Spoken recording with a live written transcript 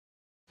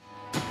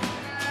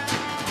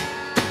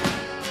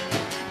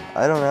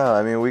I don't know.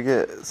 I mean, we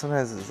get,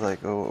 sometimes it's like,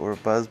 oh, we're a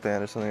buzz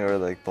band or something, or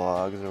like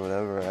blogs or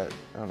whatever. I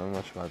don't know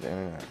much about the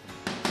internet.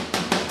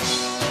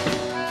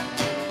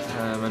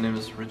 Hi, my name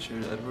is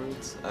Richard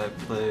Edwards. I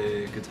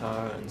play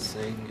guitar and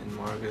sing in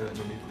Margot and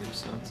the Nuclear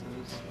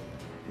Substances.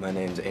 My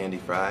name's Andy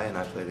Fry and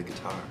I play the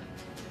guitar.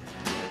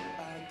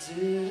 I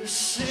did a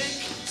sick,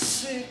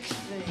 sick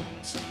thing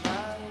to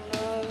my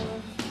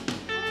love.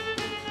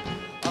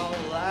 All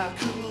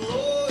lack of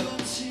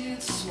loyalty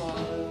to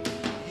swallow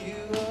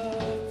you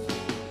up.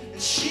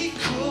 And she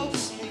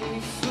calls me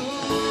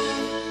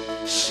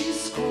fool. She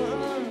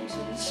squirms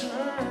and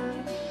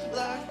turns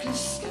like a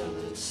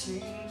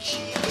skeleton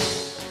key.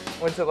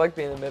 What's it like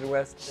being a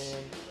Midwest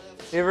band?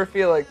 Do you ever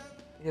feel like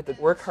you have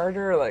to work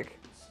harder? Like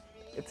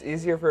it's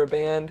easier for a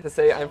band to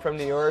say I'm from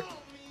New York?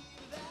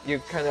 You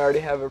kind of already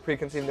have a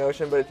preconceived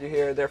notion, but if you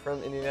hear they're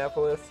from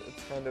Indianapolis,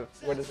 it's kind of,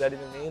 what does that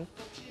even mean?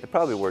 It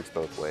probably works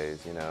both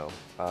ways, you know.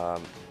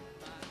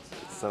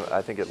 So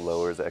I think it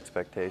lowers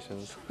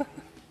expectations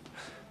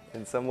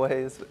in some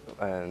ways,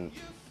 and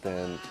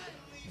then,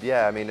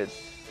 yeah, I mean,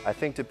 I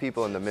think to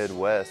people in the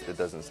Midwest, it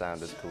doesn't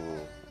sound as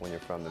cool when you're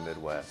from the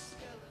Midwest.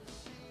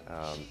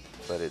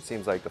 But it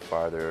seems like the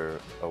farther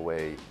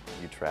away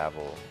you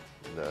travel,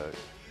 the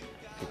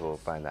people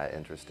find that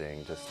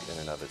interesting just in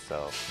and of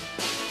itself.